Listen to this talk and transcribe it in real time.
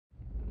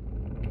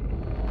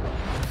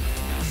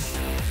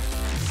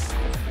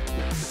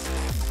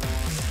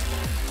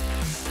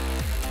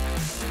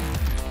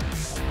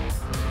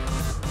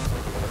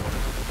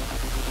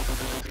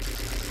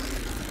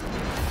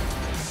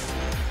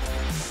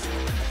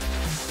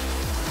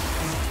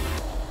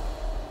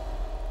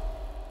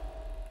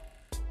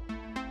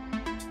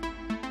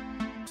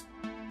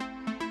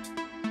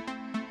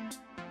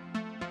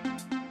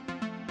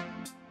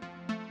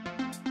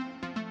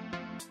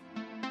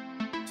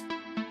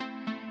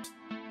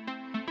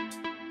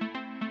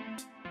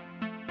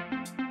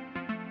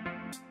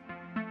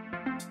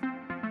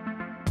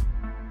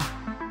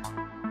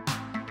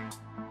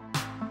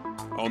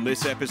On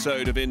this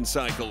episode of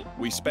inCycle,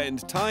 we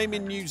spend time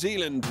in New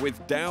Zealand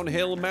with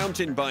downhill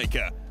mountain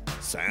biker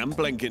Sam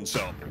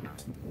Blenkinsop.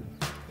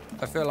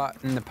 I feel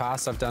like in the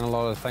past I've done a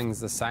lot of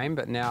things the same,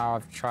 but now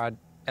I've tried,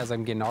 as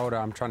I'm getting older,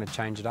 I'm trying to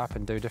change it up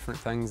and do different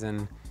things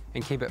and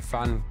keep it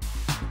fun.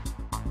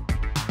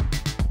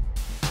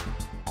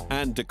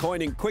 And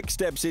declining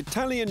Quickstep's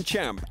Italian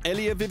champ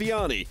Elia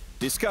Viviani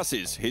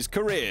discusses his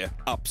career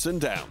ups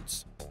and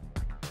downs.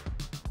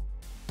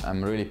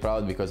 I'm really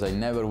proud because I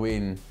never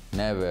win,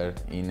 never,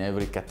 in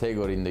every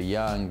category, in the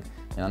young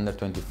and under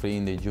 23,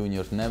 in the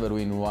juniors, never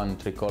win one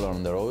tricolor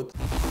on the road.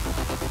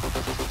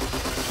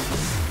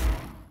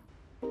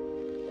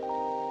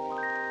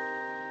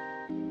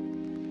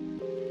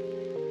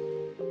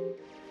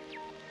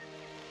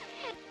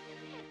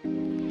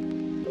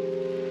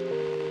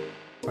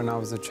 When I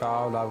was a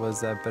child, I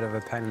was a bit of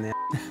a pain in the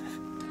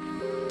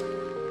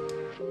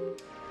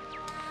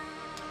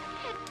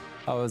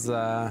I was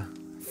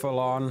full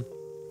on,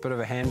 bit of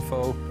a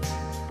handful,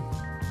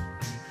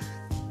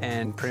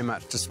 and pretty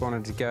much just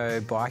wanted to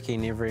go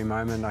biking every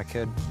moment I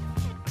could.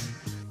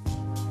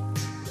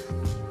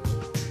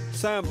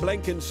 Sam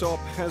Blenkinsop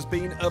has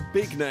been a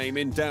big name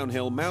in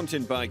downhill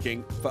mountain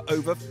biking for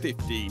over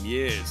 15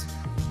 years.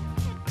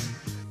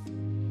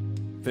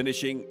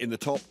 Finishing in the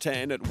top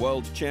 10 at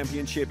World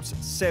Championships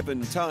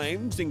 7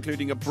 times,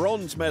 including a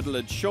bronze medal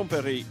at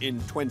Chambéry in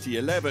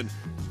 2011,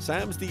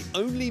 Sam's the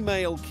only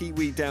male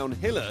Kiwi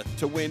downhiller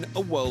to win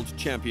a World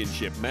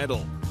Championship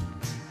medal.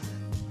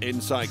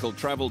 inCycle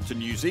travelled to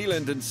New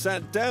Zealand and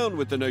sat down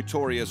with the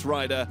notorious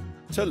rider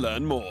to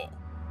learn more.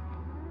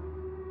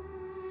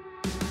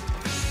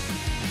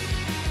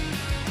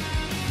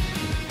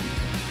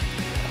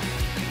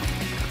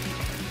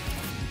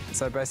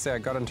 So basically I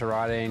got into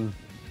riding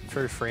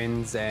through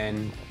friends,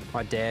 and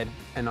my dad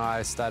and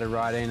I started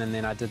riding, and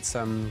then I did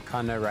some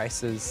kind of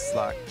races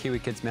like Kiwi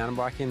Kids mountain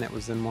biking that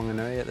was in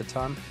Wanganui at the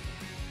time.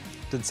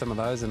 Did some of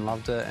those and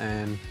loved it,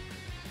 and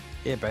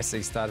yeah,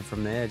 basically started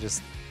from there.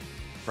 Just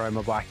rode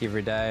my bike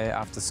every day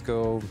after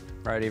school,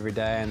 rode every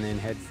day, and then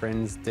had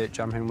friends dirt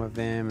jumping with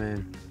them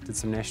and did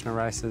some national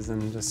races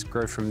and just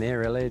grew from there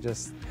really.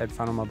 Just had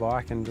fun on my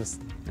bike and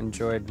just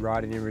enjoyed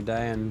riding every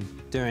day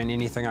and doing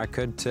anything I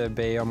could to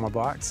be on my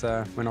bike.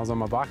 So when I was on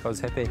my bike, I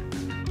was happy.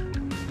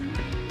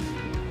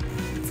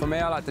 For me,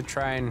 I like to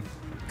train,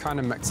 kind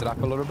of mix it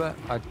up a little bit.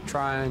 I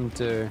try and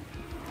do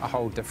a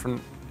whole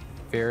different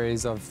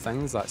varies of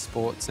things like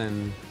sports,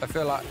 and I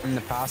feel like in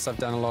the past I've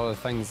done a lot of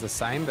things the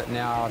same, but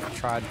now I've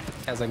tried,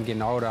 as I'm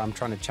getting older, I'm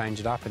trying to change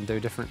it up and do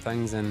different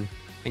things and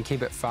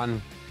keep it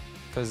fun,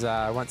 because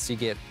once you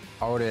get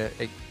older,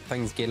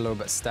 things get a little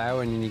bit stale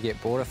and then you get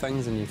bored of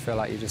things and you feel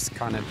like you're just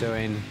kind of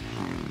doing,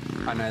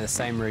 I know, the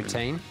same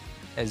routine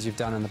as you've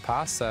done in the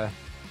past. So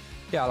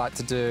yeah, I like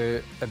to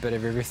do a bit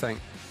of everything.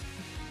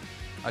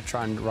 I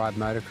try and ride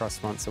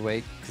motocross once a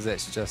week because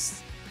that's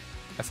just,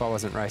 if I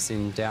wasn't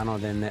racing downhill,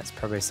 then that's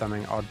probably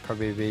something I'd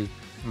probably be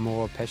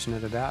more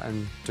passionate about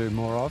and do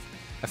more of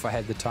if I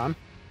had the time.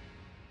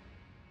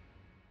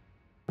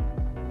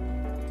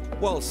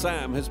 While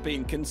Sam has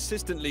been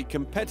consistently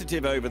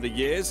competitive over the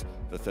years,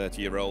 the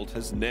 30-year-old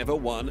has never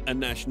won a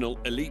national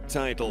elite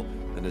title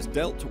and has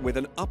dealt with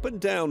an up and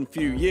down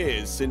few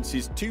years since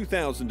his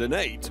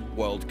 2008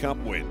 World Cup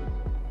win.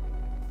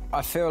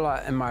 I feel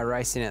like in my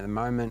racing at the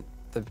moment,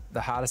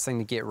 the hardest thing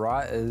to get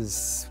right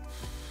is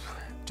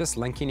just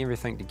linking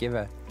everything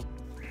together.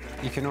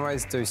 You can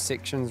always do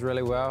sections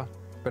really well,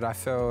 but I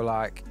feel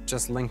like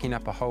just linking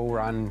up a whole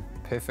run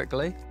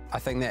perfectly, I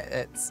think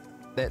that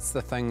that's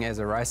the thing as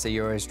a racer.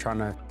 You're always trying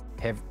to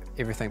have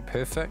everything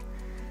perfect,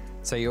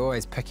 so you're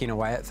always picking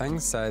away at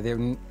things. So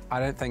I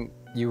don't think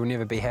you will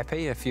never be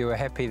happy. If you were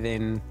happy,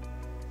 then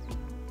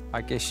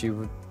I guess you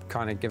would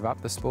kind of give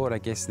up the sport. I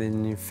guess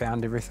then you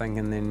found everything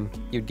and then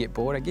you'd get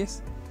bored, I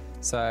guess.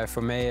 So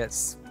for me,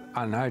 it's,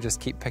 I don't know, just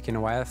keep picking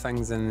away at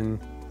things and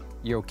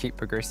you'll keep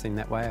progressing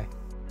that way.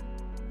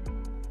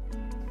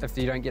 If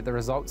you don't get the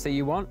results that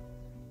you want,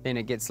 then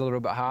it gets a little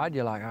bit hard.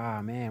 You're like,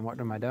 oh man,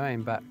 what am I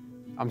doing? But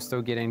I'm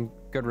still getting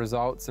good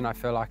results and I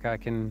feel like I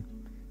can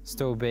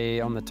still be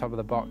on the top of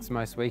the box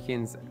most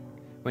weekends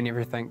when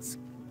everything's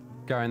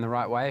going the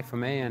right way for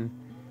me. And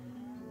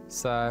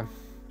so,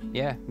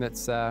 yeah,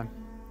 that's, I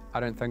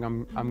don't think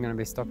I'm going to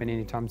be stopping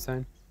anytime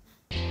soon.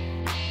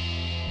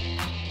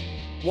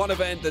 One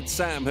event that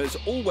Sam has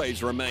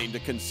always remained a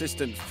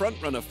consistent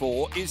frontrunner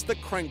for is the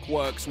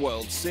Crankworx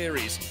World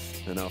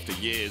Series. And after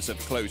years of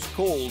close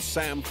calls,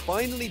 Sam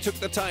finally took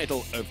the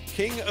title of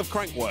King of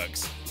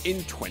Crankworx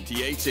in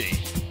 2018.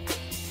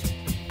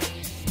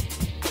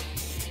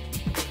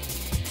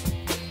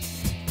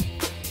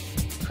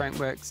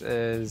 Crankworx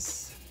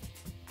is,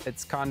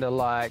 it's kind of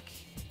like,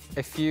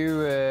 if you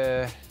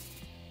were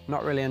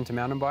not really into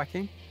mountain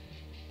biking,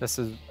 this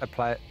is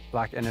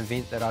like an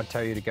event that I'd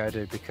tell you to go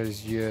to,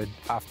 because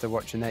after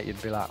watching that,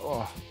 you'd be like,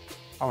 oh,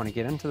 I want to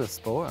get into this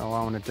sport, or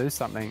I want to do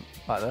something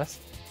like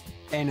this.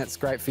 And it's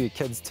great for your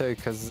kids too,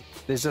 because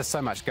there's just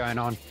so much going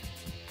on.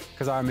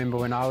 Because I remember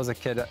when I was a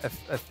kid,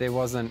 if there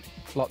wasn't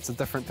lots of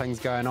different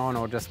things going on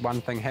or just one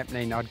thing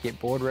happening, I'd get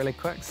bored really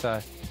quick. So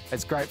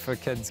it's great for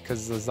kids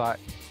because there's like,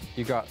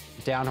 you've got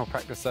downhill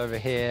practice over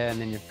here, and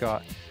then you've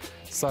got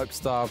slope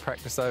style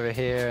practice over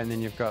here, and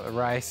then you've got the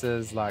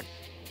races. Like,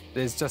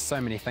 there's just so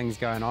many things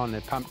going on.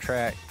 The pump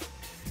track,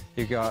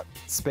 you've got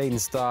speed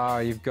and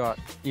style, you've got,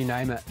 you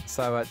name it.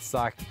 So it's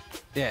like,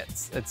 yeah,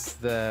 it's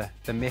the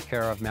mecca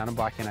of mountain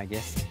biking, I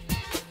guess.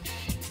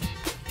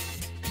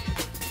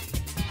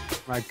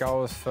 My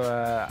goals for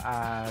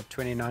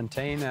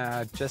 2019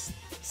 are just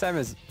same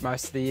as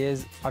most of the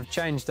years. I've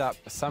changed up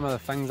some of the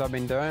things I've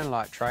been doing,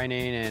 like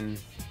training and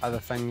other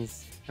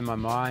things in my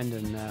mind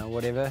and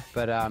whatever.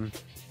 But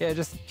yeah,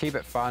 just keep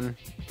it fun.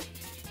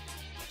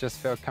 Just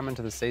feel coming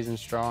to the season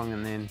strong,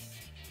 and then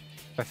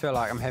if I feel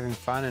like I'm having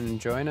fun and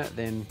enjoying it,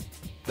 then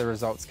the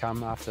results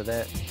come after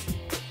that.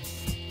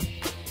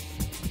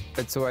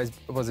 It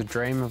was a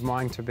dream of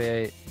mine to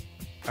be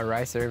a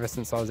racer ever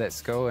since I was at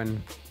school,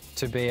 and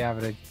to be able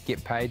to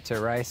get paid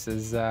to race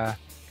is, I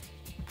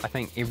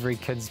think, every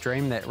kid's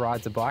dream that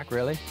rides a bike,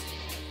 really.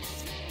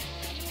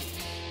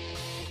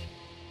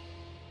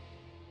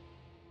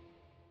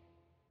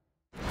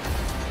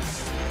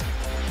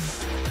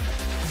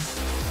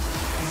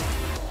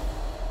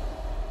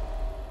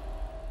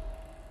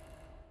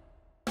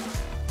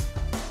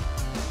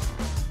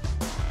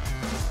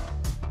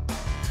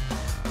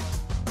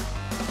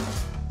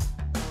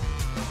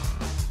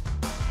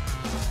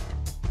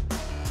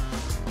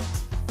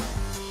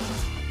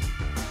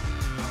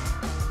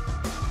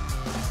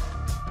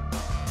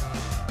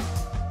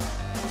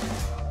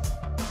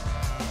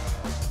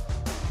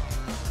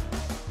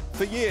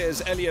 For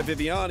years, Elia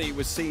Viviani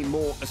was seen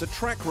more as a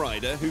track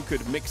rider who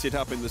could mix it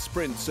up in the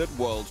sprints at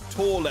World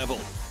Tour level.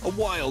 A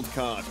wild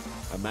card,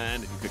 a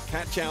man who could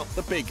catch out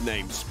the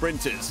big-name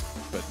sprinters,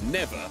 but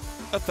never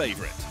a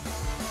favourite.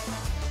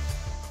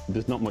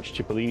 There's not much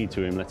Cipollini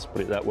to him, let's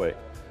put it that way.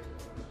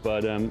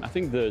 But I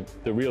think the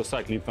real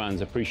cycling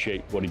fans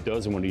appreciate what he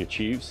does and what he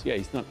achieves. Yeah,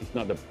 he's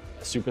not a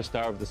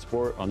superstar of the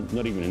sport,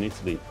 not even in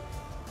Italy,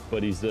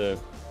 but he's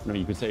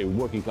you could say a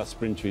working class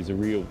sprinter. He's a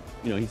real,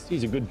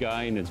 he's a good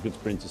guy and he's a good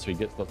sprinter, so he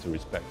gets lots of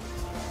respect.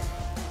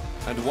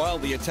 And while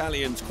the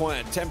Italian's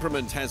quiet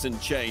temperament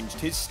hasn't changed,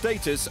 his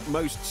status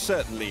most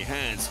certainly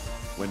has.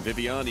 When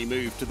Viviani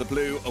moved to the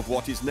blue of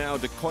what is now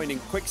De Koning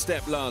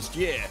Quickstep last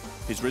year,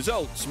 his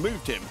results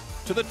moved him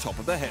to the top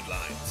of the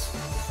headlines.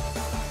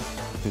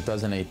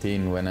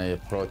 2018, when I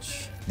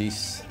approached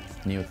this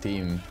new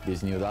team,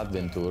 this new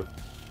adventure,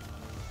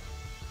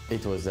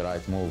 it was the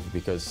right move,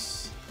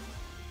 because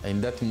in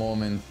that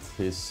moment,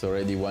 it's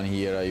already 1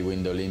 year I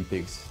win the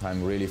Olympics,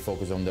 I'm really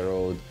focused on the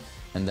road,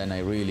 and then I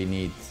really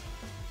need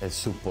a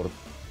support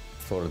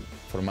for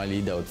my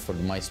lead out, for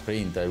my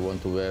sprint. I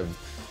want to have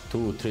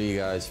 2, 3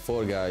 guys,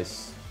 4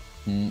 guys,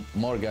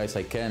 more guys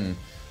I can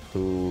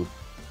to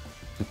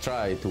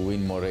try to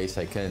win more race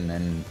I can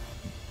and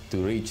to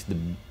reach the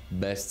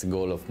best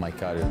goal of my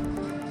career.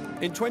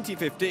 In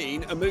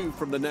 2015, a move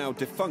from the now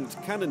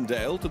defunct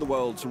Cannondale to the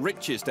world's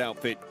richest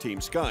outfit, Team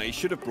Sky,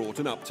 should have brought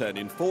an upturn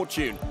in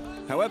fortune.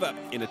 However,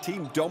 in a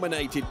team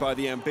dominated by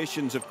the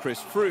ambitions of Chris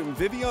Froome,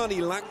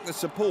 Viviani lacked the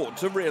support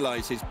to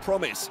realise his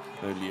promise,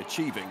 only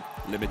achieving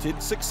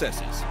limited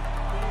successes.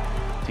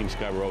 Team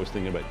Sky were always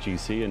thinking about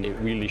GC, and it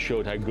really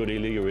showed how good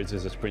Elia is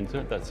as a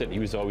sprinter. That's it, he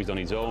was always on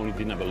his own, he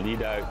didn't have a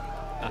lead out.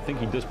 I think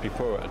he does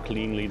prefer a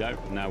clean lead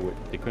out. Now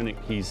with De Koning,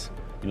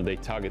 they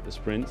target the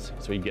sprints,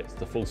 so he gets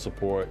the full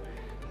support.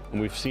 And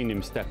we've seen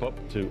him step up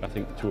to, I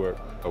think, to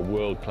a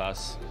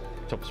world-class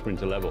top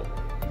sprinter level.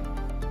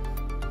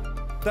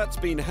 That's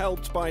been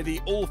helped by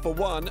the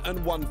all-for-one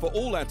and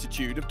one-for-all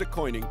attitude of De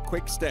Koning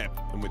Quickstep.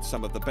 And with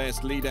some of the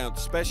best lead-out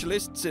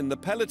specialists in the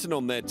peloton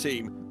on their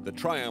team, the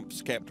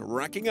triumphs kept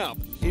racking up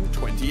in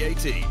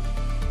 2018.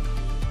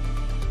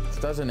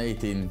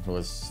 2018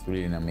 was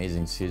really an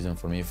amazing season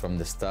for me from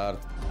the start.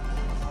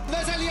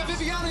 There's Elia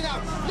Viviani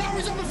now. Now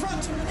he's on the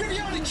front.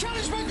 Viviani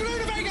challenged by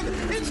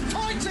Groenewegen. It's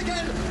tight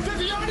again.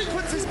 Viviani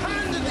puts his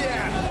hand in the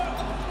air.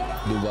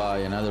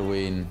 Dubai, another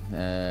win.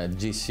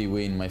 GC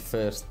win, my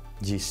first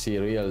GC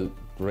real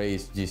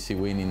race GC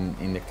win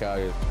in the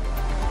career.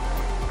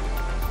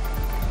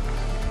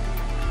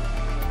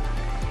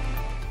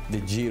 The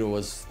Giro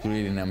was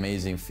really an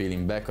amazing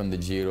feeling. Back on the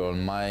Giro,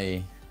 on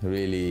my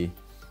really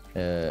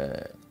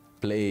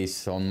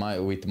place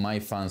with my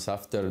fans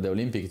after the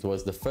Olympics. It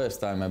was the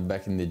first time I'm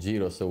back in the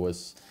Giro, so it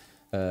was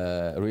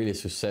really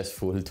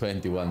successful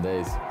 21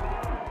 days.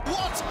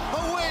 What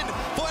a win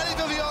for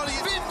Elia Viviani!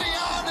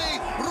 Viviani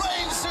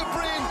reigns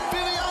supreme!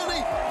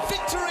 Viviani,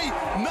 victory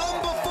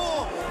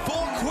 #4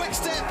 for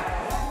Quickstep!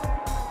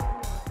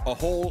 A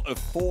haul of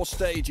 4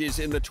 stages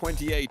in the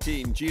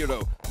 2018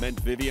 Giro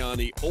meant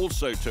Viviani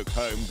also took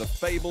home the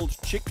fabled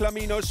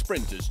Ciclamino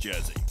Sprinters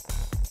jersey.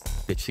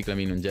 The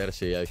Ciclamino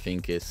jersey, I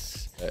think,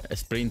 is a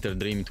sprinter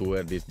dream to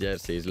wear this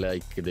jersey. It's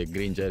like the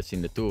green jersey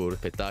in the Tour.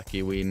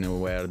 Petacchi win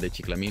wear the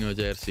Ciclamino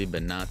jersey,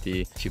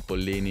 Bennati,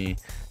 Cipollini.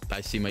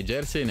 I see my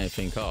jersey and I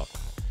think, oh,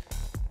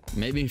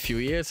 Maybe in a few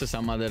years,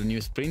 some other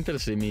new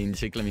sprinters see me in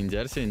cycling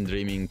jersey and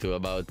dreaming to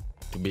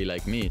be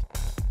like me.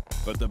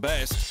 But the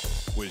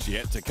best was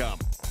yet to come.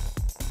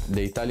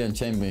 The Italian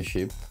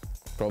Championship,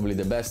 probably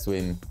the best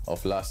win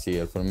of last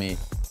year for me.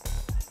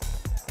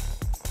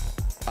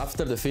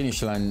 After the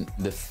finish line,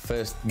 the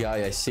first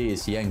guy I see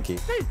is Yankee.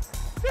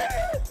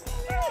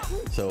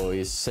 So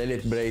he's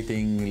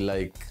celebrating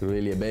like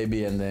really a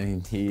baby, and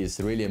then he is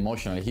really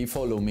emotional. He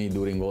followed me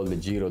during all the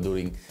Giro,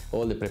 during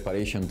all the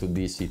preparation to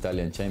this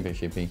Italian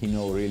Championship, and he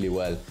knows really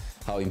well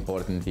how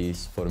important it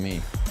is for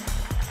me.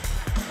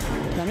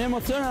 La mia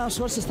emozione l'anno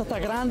scorso è stata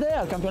grande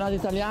al campionato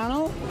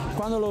italiano,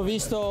 quando l'ho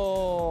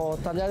visto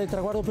tagliare il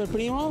traguardo per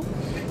primo,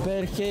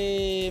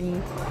 perché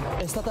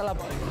è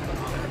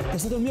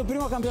stato il mio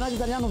primo campionato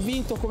italiano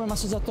vinto come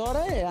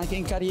massaggiatore e anche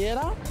in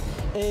carriera,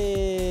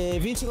 e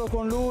vincerlo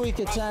con lui,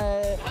 che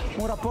c'è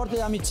un rapporto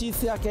di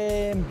amicizia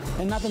che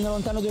è nato nel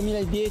lontano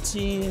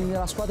 2010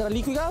 nella squadra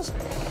Liquigas,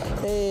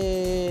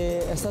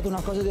 e è stata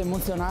una cosa di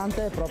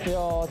emozionante,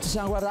 proprio ci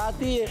siamo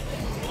guardati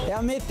e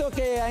ammetto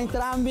che a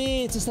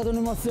entrambi c'è stata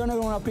un'emozione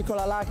con una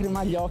piccola lacrima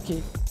agli occhi.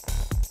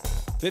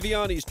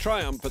 Viviani's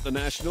triumph at the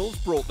Nationals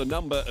brought the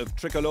number of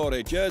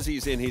tricolore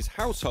jerseys in his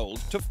household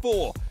to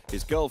 4.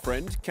 His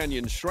girlfriend,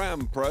 Canyon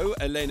SRAM pro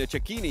Elena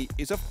Cecchini,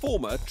 is a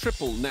former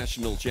triple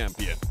national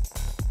champion.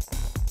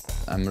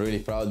 I'm really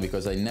proud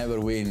because I never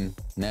win,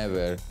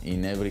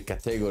 in every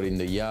category, in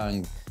the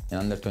young and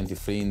under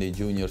 23, in the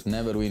juniors,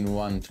 never win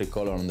one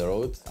tricolor on the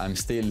road. I'm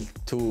still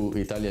 2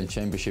 Italian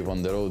championship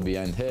on the road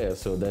behind her,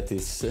 so that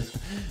is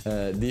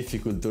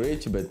difficult to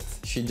reach, but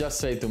she just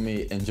said to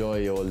me,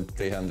 enjoy all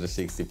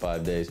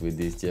 365 days with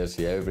this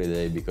jersey every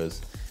day,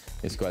 because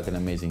it's quite an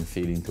amazing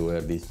feeling to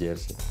wear this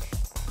jersey.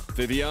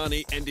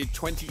 Viviani ended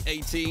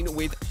 2018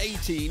 with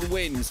 18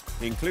 wins,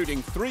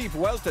 including 3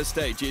 Vuelta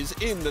stages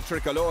in the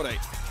tricolore,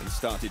 and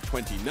started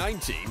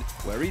 2019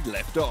 where he'd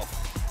left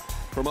off.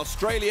 From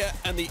Australia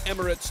and the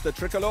Emirates, the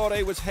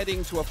tricolore was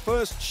heading to a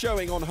first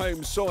showing on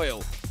home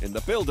soil in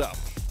the build-up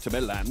to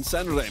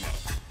Milan-San Remo.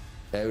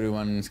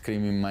 Everyone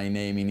screaming my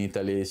name in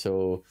Italy,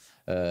 so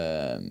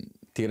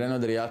Tirreno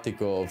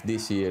Adriatico of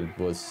this year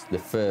was the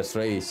first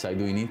race I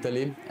do in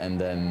Italy, and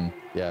then,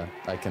 yeah,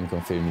 I can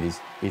confirm this.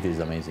 It is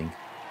amazing.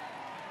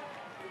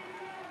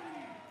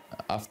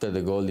 After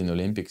the gold in the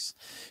Olympics,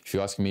 if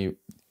you ask me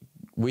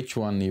which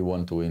one you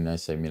want to win, I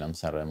say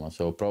Milan-San Remo.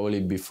 So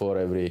probably before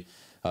every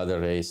other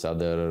race, I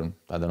don't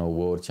know,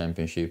 World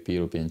Championship,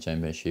 European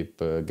Championship,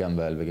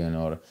 Ganvelvegen,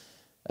 or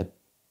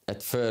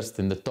at first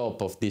in the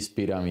top of this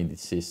pyramid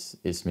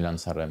is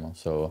Milan-San Remo.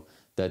 So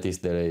that is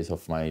the race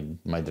of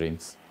my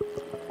dreams.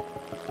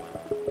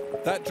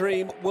 That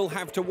dream will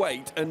have to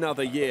wait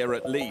another year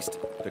at least.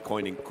 The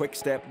coining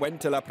Quickstep went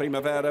to La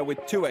Primavera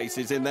with 2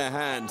 aces in their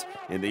hand.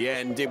 In the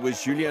end, it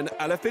was Julian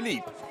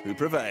Alaphilippe who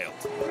prevailed.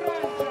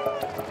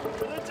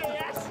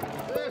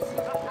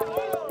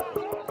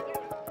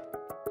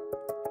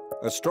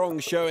 A strong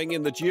showing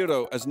in the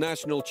Giro as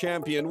national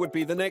champion would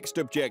be the next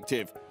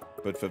objective.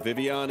 But for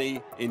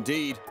Viviani,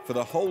 indeed for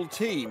the whole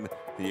team,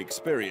 the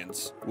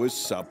experience was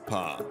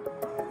subpar.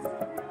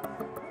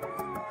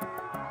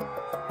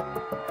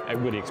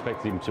 Everybody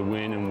expected him to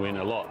win and win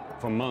a lot.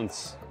 For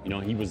months, you know,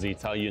 he was the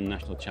Italian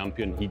national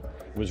champion. He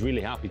was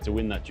really happy to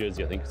win that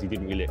jersey, I think, because he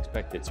didn't really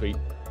expect it. So he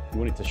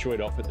wanted to show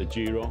it off at the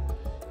Giro.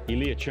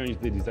 Elia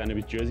changed the design of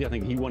his jersey. I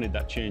think he wanted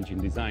that change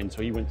in design,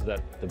 so he went to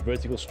the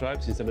vertical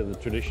stripes instead of the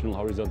traditional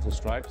horizontal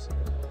stripes.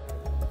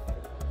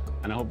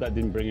 And I hope that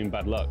didn't bring him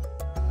bad luck.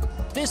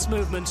 This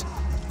movement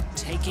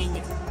taking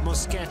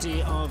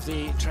Moschetti of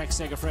the Trek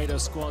Segafredo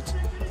squad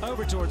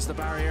over towards the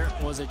barrier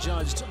was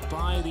adjudged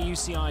by the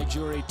UCI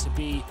jury to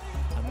be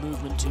a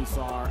movement too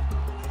far.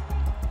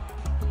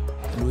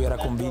 Lui era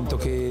convinto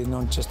che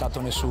non c'è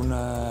stato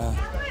nessuna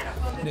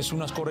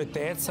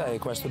scorrettezza, e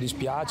questo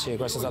dispiace.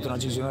 Questa è stata una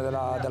decisione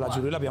della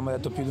giuria, l'abbiamo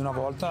detto più di una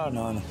volta,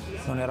 non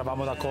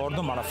eravamo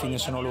d'accordo, ma alla fine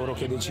sono loro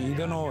che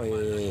decidono,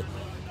 e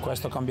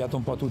questo ha cambiato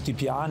un po' tutti i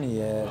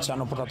piani, ci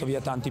hanno portato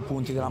via tanti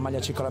punti della maglia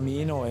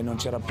ciclamino e non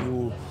c'era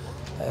più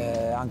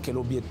anche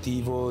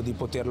l'obiettivo di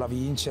poterla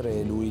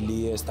vincere. Lui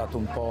lì è stato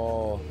un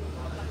po'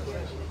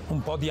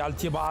 di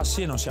alti e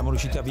bassi, e non siamo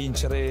riusciti a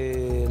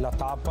vincere la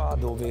tappa,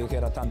 dove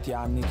era tanti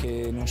anni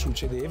che non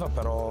succedeva,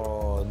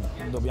 però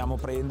dobbiamo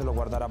prenderlo,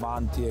 guardare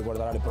avanti e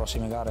guardare le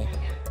prossime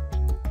gare.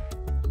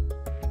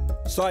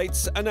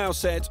 Sights are now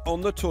set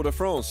on the Tour de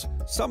France,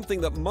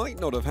 something that might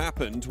not have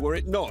happened were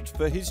it not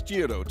for his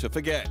Giro to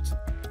forget.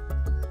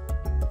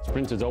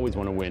 Sprinters always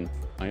want to win.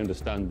 I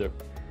understand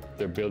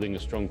they're building a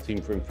strong team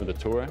for him for the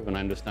Tour, and I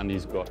understand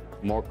he's got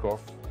Morkov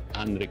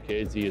and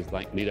Riccesi as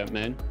like lead-up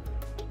men.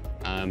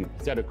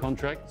 He's out of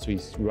contract, so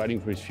he's riding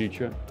for his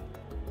future.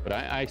 But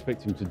I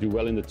expect him to do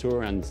well in the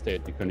Tour and stay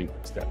at the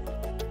Quickstep.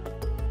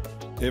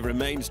 It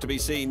remains to be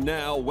seen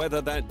now whether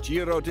that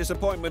Giro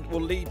disappointment will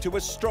lead to a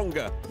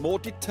stronger, more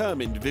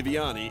determined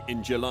Viviani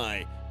in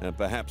July, and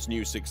perhaps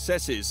new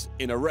successes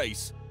in a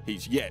race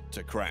he's yet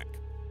to crack.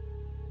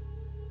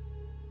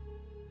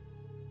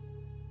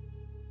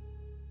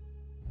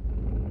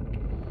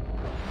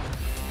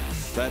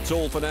 That's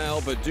all for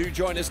now, but do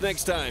join us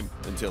next time.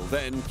 Until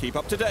then, keep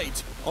up to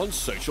date on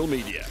social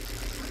media.